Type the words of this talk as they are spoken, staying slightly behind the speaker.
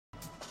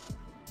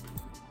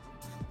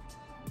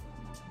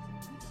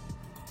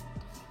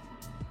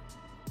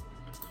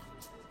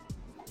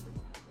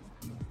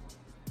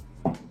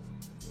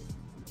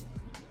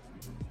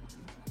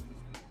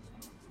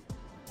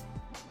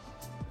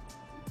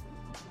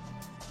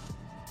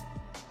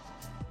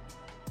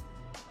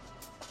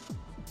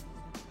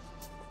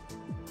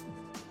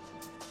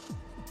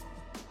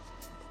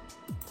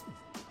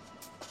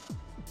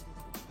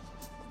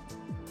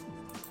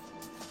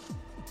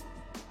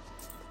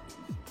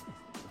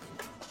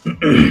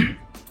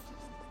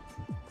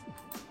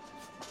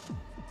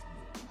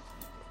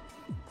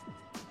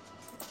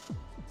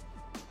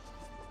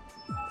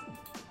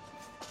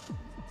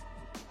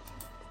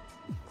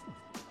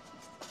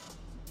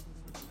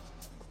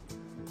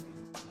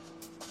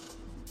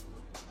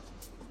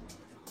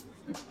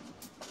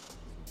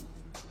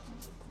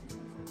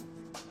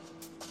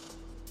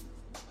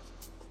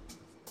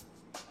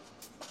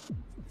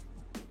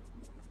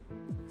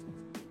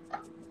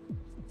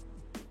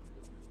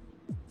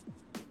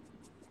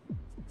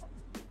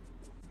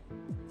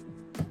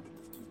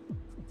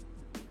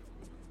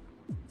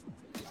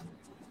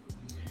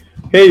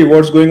Hey,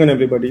 what's going on,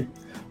 everybody?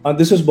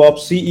 This is Bob,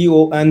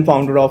 CEO and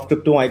founder of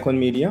Crypto Icon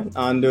Media,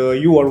 and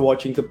you are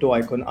watching Crypto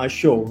Icon, a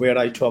show where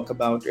I talk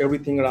about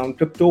everything around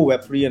crypto,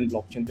 Web3, and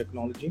blockchain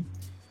technology.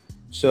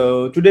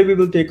 So today we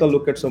will take a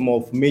look at some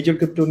of major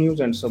crypto news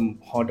and some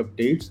hot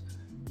updates.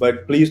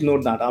 But please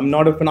note that I'm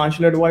not a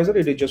financial advisor;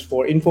 it is just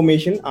for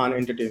information and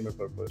entertainment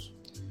purpose.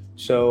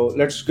 So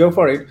let's go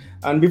for it.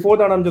 And before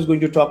that, I'm just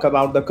going to talk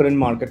about the current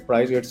market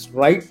price. It's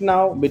right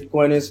now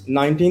Bitcoin is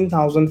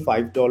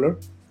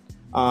 $19,005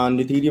 and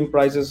Ethereum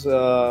price is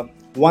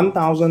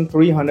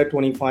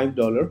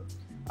 $1,325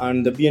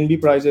 and the BNB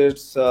price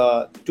is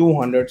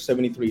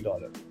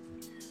 $273.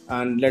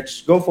 And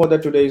let's go for the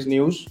today's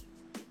news.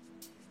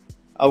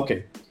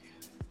 Okay,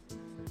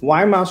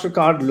 why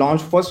Mastercard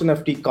launched first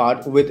NFT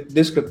card with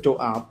this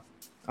crypto app?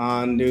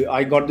 And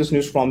I got this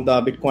news from the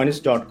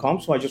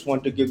bitcoinist.com, so I just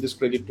want to give this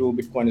credit to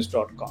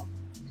bitcoinist.com.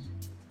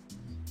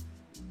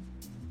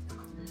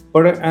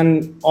 For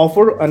an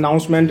offer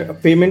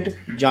announcement, payment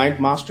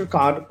giant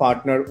Mastercard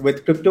partner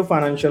with crypto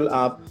financial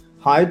app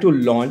Hi to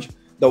launch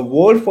the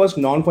world first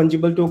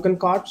non-fungible token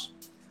cards.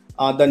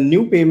 The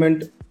new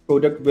payment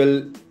product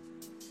will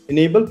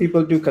enable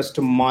people to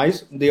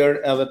customize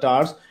their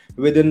avatars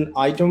with an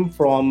item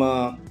from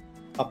a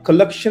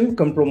collection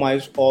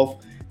comprised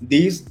of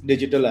these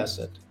digital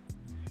assets.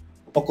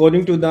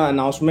 According to the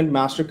announcement,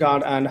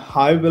 Mastercard and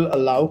Hi will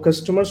allow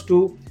customers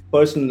to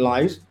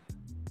personalize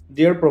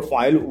their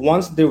profile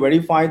once they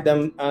verify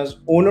them as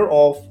owner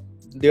of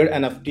their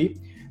NFT.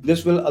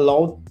 This will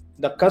allow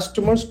the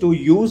customers to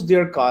use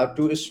their card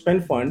to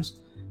spend funds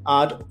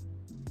at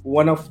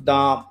one of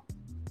the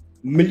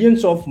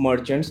millions of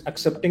merchants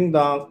accepting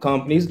the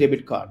company's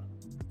debit card.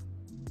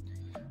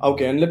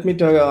 Okay, and let me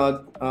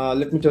tell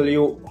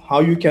you how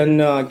you can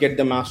get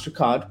the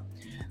Mastercard.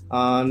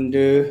 And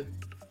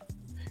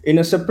in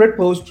a separate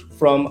post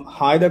from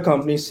Hi, the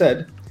company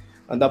said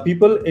the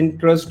people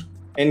interested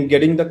in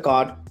getting the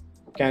card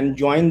can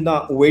join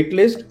the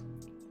waitlist.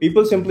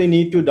 People simply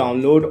need to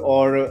download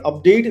or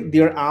update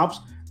their apps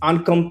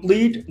and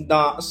complete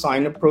the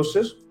sign up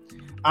process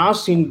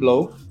as seen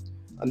below.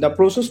 And the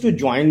process to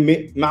join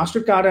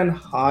Mastercard and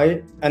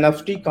Hi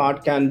NFT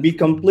card can be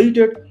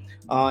completed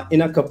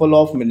in a couple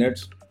of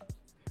minutes.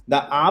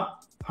 The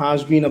app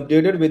has been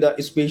updated with a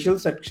special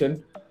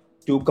section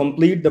to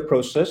complete the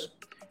process.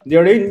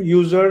 Therein,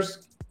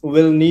 users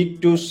will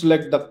need to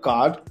select the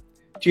card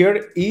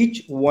tier.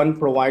 Each one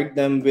provide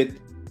them with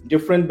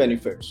different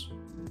benefits.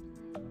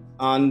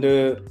 And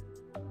the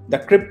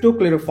crypto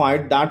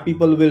clarified that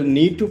people will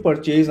need to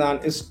purchase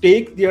and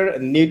stake their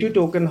native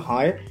token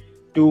Hi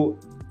to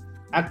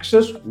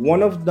access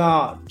one of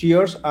the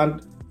tiers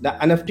and the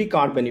NFT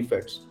card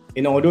benefits.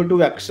 In order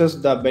to access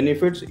the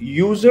benefits,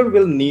 user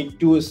will need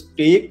to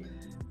stake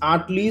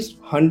at least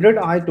 100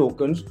 I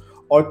tokens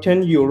or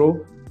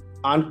 €10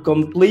 and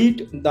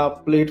complete the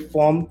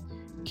platform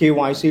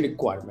KYC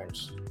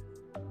requirements.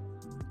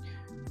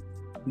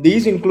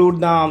 These include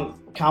the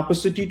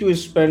capacity to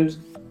spend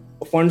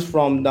funds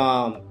from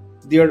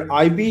their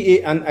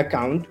IBAN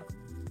account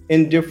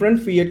in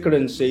different fiat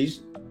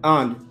currencies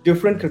and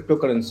different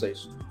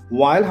cryptocurrencies,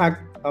 while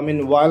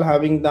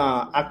having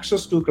the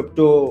access to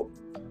crypto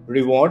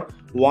reward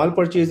while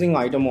purchasing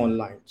item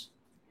online.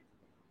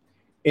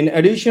 In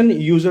addition,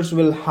 users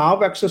will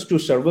have access to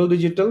several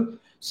digital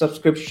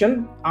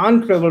subscription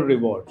and travel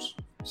rewards,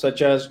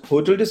 such as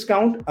hotel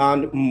discount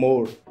and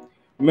more.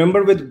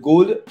 Member with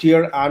gold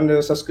tier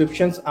and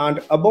subscriptions and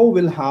above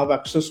will have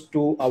access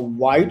to a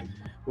wide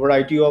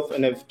variety of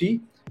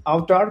NFT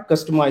avatar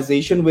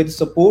customization with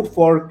support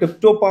for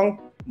CryptoPunk,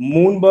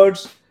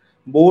 Moonbirds,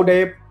 Bored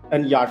Ape,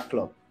 and Yacht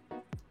Club,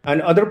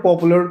 and other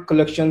popular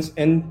collections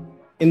in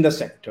the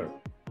sector.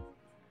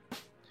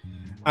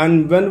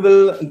 And when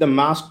will the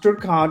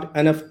Mastercard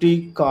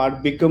NFT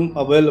card become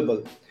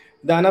available?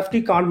 The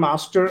NFT card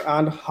master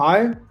and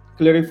Hi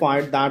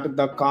clarified that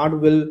the card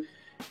will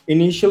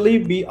initially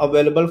be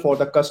available for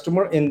the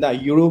customer in the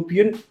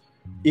European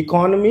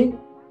economy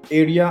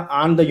area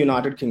and the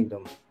United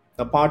Kingdom.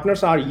 The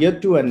partners are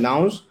yet to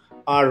announce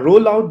a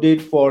rollout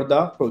date for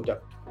the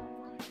product.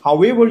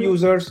 However,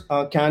 users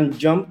can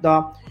jump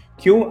the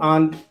queue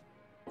and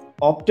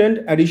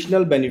obtain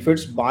additional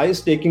benefits by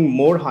staking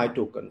more Hi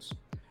tokens.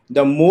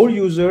 The more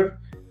user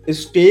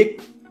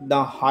stake,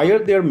 the higher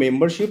their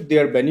membership,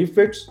 their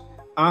benefits,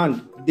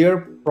 and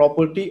their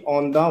property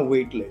on the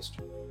waitlist.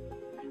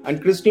 And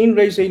Christine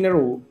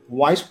Reisner,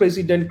 Vice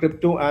President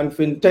Crypto and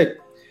FinTech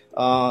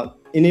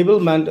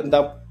enablement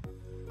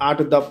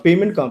at the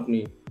payment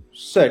company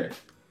said,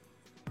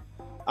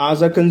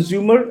 as a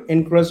consumer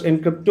interest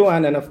in crypto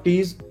and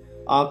NFTs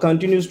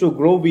continues to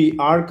grow, we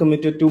are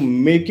committed to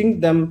making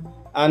them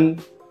an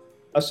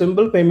a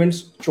simple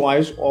payments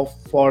choice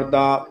for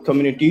the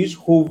communities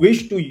who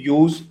wish to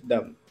use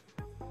them.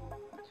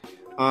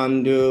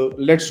 And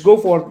let's go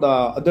for the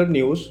other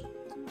news.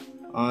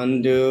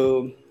 And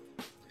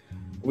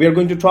we are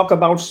going to talk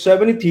about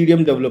 7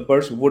 Ethereum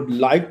developers would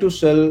like to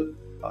sell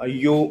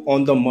you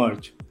on the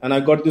merge. And I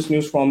got this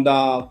news from the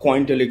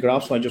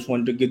Cointelegraph, so I just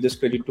want to give this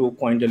credit to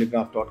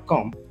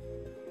cointelegraph.com.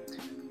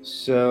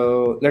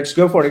 So let's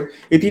go for it.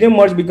 Ethereum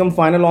merge become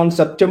final on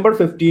September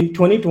 15,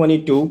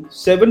 2022.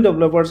 7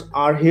 developers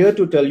are here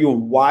to tell you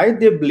why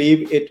they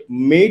believe it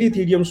made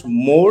Ethereum's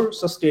more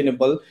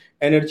sustainable,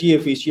 energy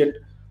efficient,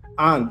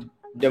 and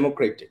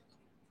democratic.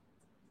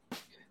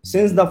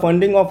 Since the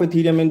funding of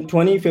Ethereum in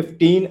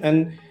 2015,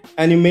 an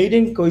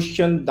animating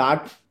question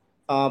that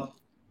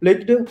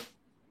plagued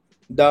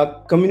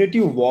the community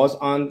was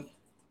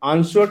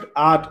answered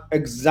at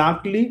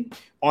exactly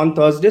on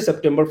Thursday,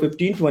 September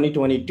 15,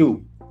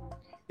 2022.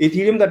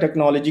 Ethereum, the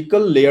technological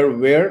layer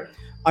where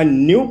a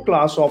new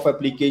class of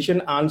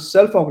application and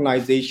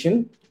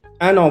self-organization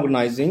and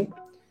organizing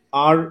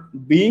are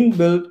being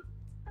built,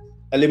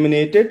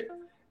 eliminated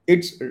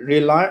its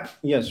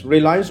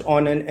reliance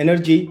on an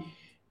energy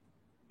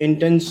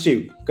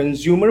intensive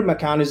consumer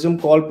mechanism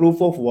called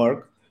proof of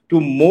work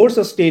to more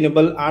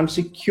sustainable and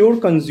secure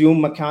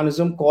consume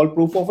mechanism called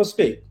proof of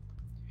stake.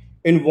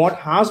 In what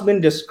has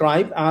been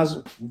described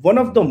as one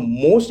of the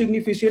most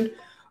significant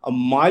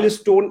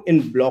milestone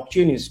in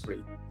blockchain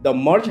history, the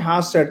merge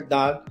has set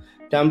the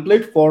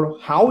template for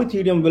how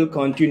Ethereum will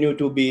continue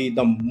to be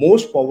the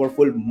most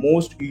powerful,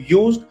 most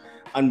used,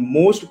 and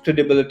most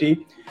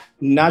credibility,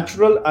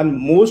 natural, and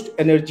most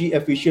energy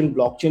efficient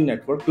blockchain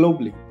network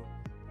globally.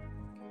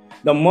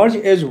 The merge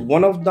is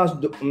one of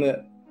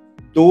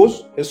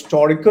those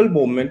historical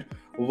moments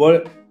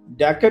where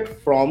decade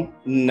from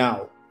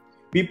now,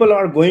 people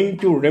are going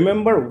to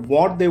remember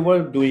what they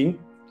were doing,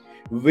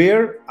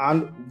 where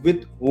and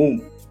with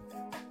whom.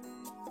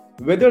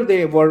 Whether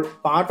they were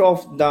part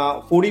of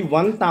the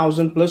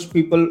 41,000 plus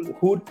people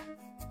who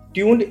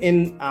tuned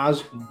in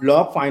as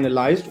block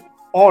finalized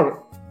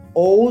or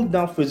all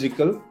the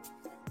physical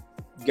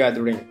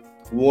gathering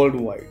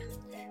worldwide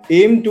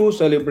aim to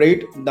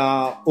celebrate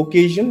the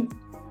occasion,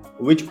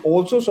 which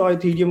also saw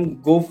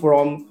Ethereum go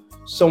from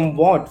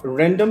somewhat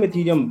random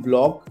Ethereum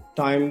block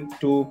time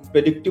to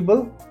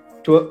predictable.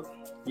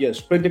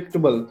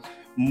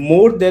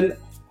 More than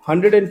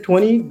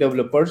 120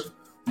 developers,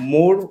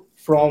 more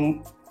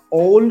from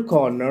all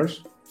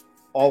corners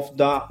of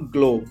the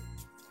globe,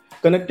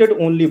 connected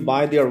only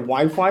by their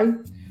Wi-Fi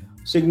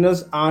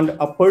signals and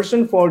a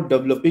person for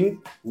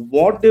developing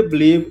what they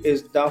believe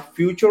is the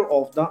future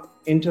of the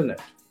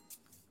internet,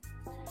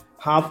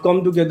 have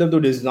come together to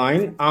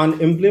design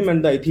and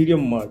implement the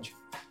Ethereum merge.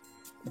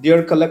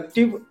 Their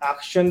collective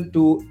action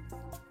to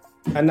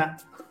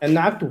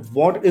enact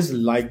what is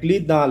likely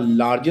the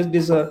largest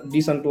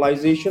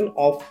decentralization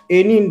of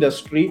any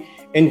industry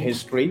in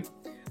history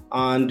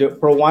and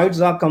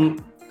provides a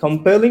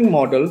compelling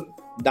model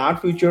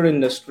that future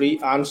industry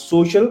and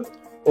social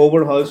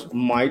overhauls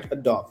might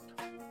adopt.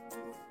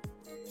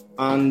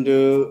 And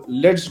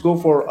let's go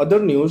for other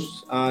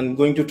news and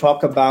going to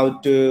talk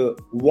about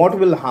what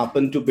will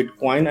happen to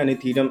Bitcoin and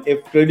Ethereum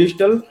if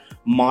traditional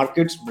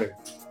markets break.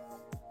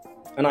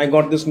 And I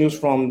got this news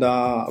from the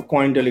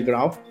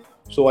Cointelegraph.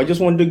 So I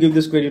just want to give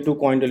this credit to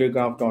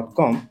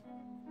cointelegraph.com.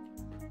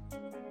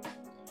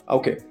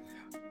 Okay.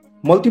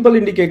 Multiple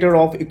indicator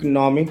of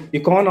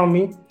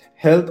economy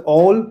health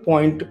all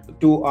point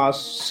to a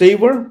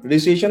severe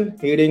recession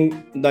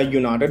hitting the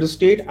United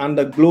States and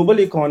the global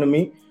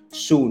economy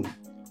soon.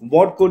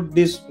 What could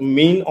this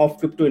mean of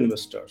crypto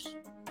investors?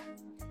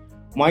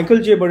 Michael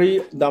J.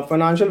 Burry, the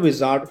financial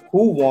wizard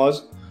who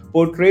was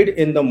portrayed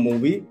in the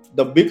movie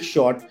The Big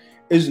Short,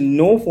 is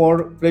known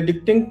for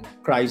predicting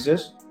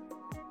crisis.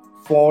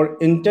 For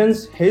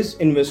instance, his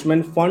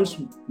investment funds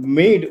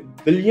made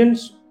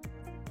billions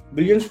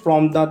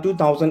from the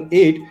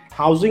 2008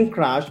 housing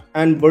crash,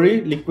 and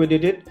Burry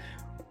liquidated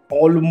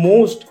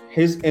almost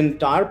his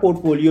entire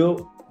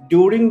portfolio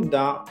during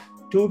the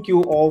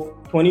 2Q of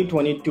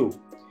 2022.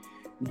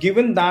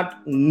 Given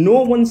that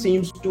no one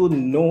seems to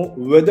know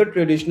whether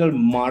traditional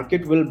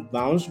market will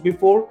bounce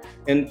before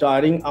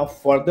entering a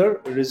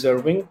further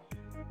reserving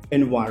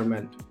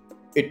environment,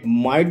 it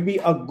might be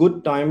a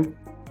good time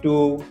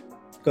to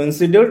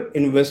consider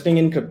investing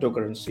in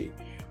cryptocurrency.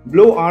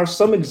 Below are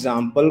some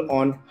examples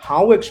on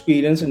how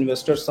experienced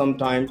investors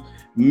sometimes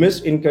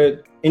miss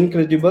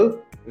incredible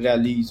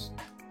rallies.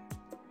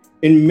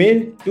 In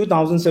May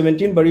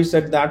 2017, Burry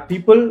said that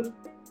people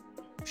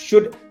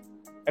should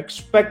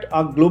expect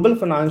a global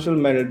financial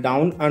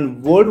meltdown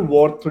and World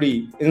War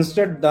III.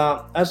 Instead,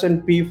 the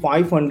S&P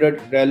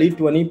 500 rallied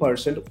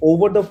 20%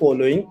 over the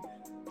following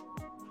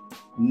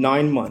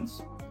 9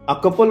 months. A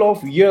couple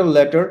of years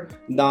later,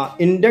 the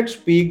index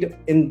peaked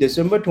in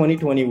December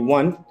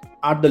 2021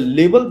 at the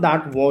level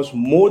that was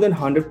more than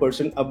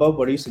 100% above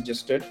what he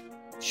suggested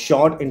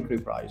short entry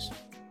price.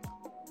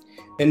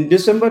 In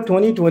December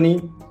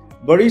 2020,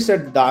 Burry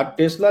said that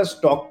Tesla's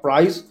stock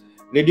price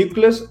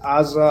ridiculous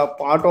as a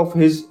part of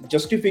his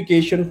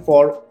justification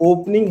for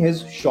opening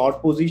his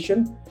short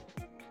position.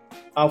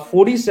 A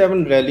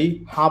 47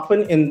 rally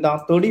happened in the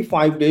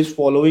 35 days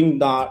following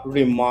the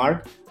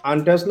remark,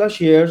 and Tesla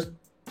shares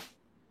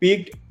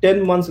peaked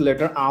 10 months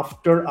later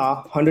after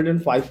a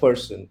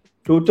 105%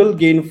 total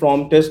gain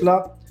from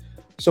Tesla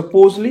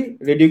supposedly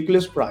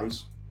ridiculous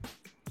price.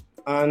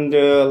 And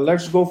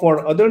let's go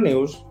for other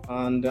news.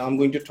 And I'm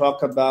going to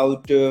talk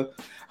about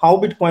how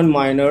Bitcoin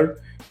miner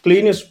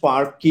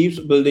CleanSpark keeps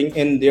building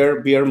in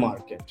their bear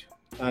market.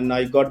 And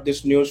I got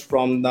this news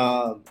from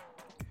the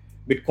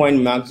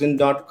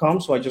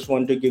bitcoinmagazine.com. So I just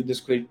want to give this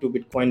credit to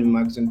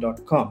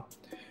bitcoinmagazine.com.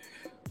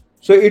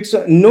 So it's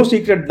no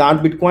secret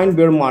that Bitcoin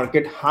bear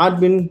market had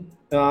been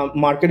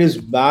market is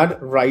bad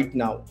right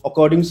now.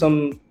 According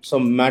some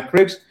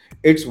metrics,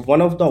 it's one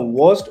of the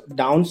worst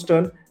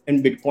downturn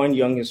in Bitcoin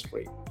young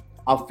history.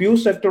 A few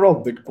sectors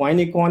of Bitcoin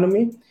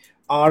economy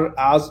are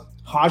as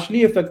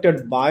harshly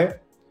affected by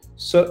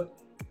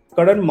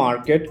current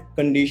market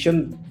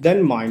condition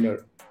than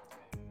minor.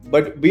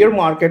 But bear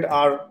market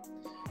are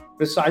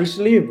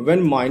precisely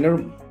when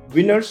minor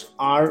winners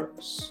are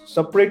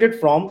separated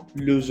from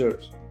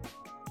losers.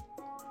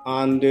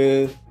 And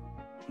the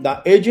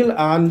agile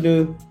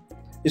and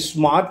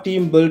smart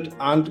team built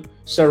and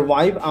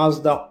survive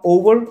as the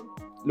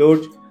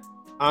overload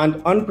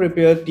and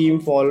unprepared team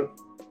fall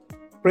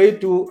prey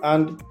to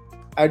an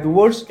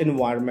adverse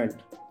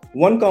environment.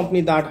 One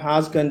company that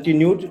has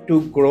continued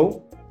to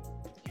grow,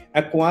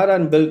 acquire,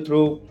 and build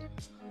through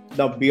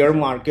the bear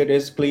market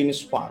is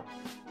CleanSpark,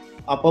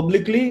 a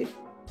publicly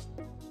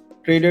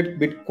traded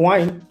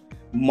Bitcoin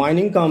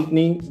mining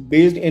company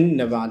based in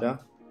Nevada.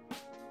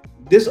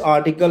 This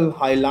article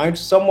highlights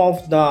some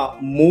of the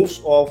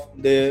moves of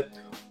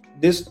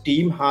this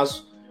team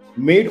has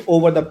made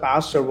over the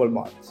past several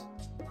months.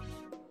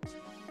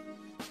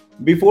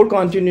 Before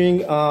continuing,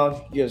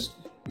 yes,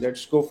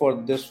 let's go for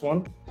this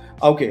one.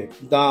 Okay,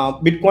 the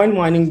Bitcoin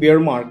mining bear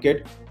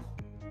market.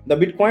 The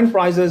Bitcoin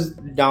price is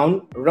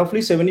down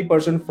roughly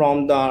 70%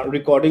 from the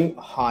recording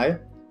high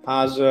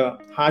as a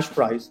hash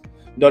price.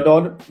 The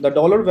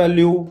dollar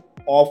value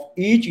of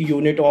each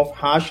unit of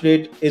hash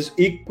rate is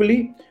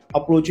equally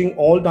approaching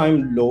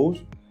all-time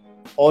lows.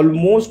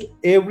 Almost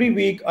every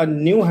week, a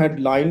new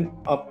headline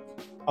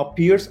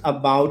appears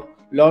about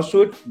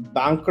lawsuit,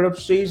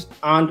 bankruptcies,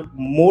 and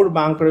more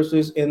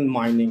bankruptcies in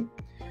mining.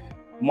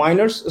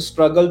 Miners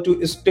struggle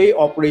to stay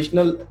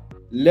operational,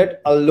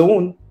 let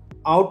alone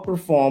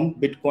outperform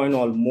Bitcoin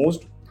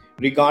almost,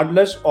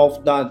 regardless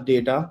of the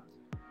data.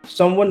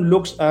 Someone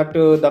looks at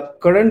the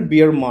current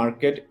bear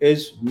market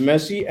is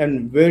messy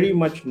and very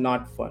much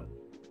not fun.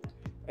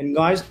 And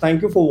guys,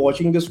 thank you for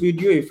watching this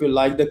video. If you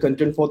like the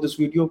content for this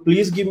video,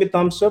 please give me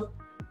thumbs up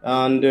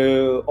and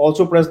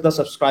also press the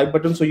subscribe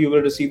button so you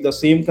will receive the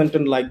same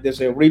content like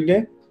this every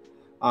day.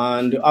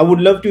 And I would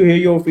love to hear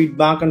your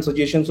feedback and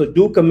suggestions, so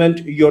do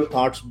comment your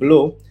thoughts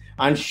below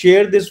and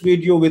share this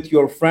video with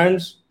your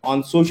friends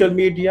on social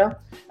media.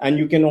 And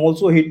you can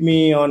also hit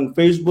me on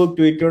Facebook,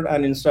 Twitter,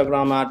 and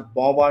Instagram at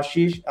Bob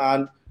Ashish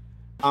and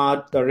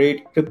at the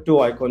rate Crypto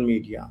Icon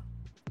Media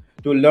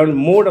to learn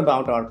more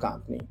about our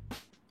company.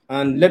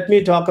 And let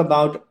me talk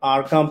about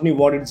our company,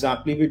 what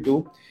exactly we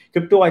do.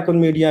 Crypto Icon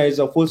Media is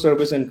a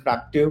full-service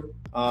interactive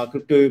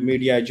crypto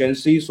media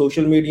agency,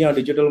 social media,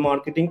 digital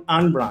marketing,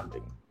 and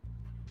branding.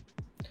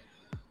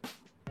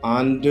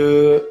 And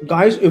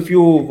guys, if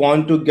you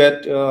want to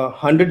get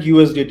 100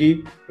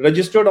 USDT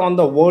registered on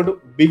the world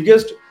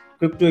biggest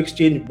crypto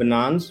exchange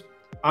Binance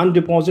and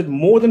deposit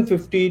more than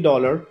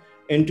 $50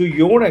 into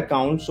your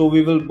account, so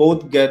we will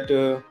both get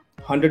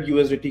 100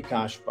 USDT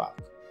cash back.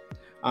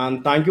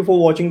 And thank you for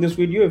watching this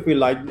video. If you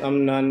like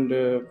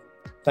and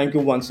thank you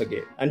once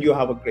again, and you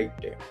have a great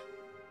day.